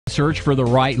Search for the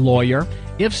right lawyer?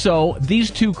 If so, these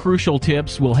two crucial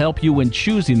tips will help you in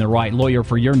choosing the right lawyer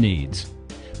for your needs.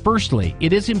 Firstly,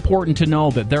 it is important to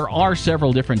know that there are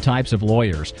several different types of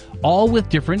lawyers, all with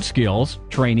different skills,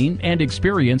 training, and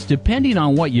experience depending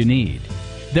on what you need.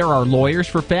 There are lawyers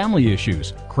for family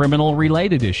issues,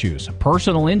 criminal-related issues,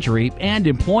 personal injury, and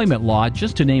employment law,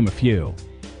 just to name a few.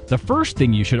 The first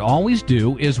thing you should always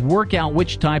do is work out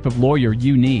which type of lawyer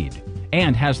you need.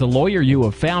 And has the lawyer you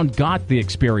have found got the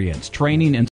experience, training, and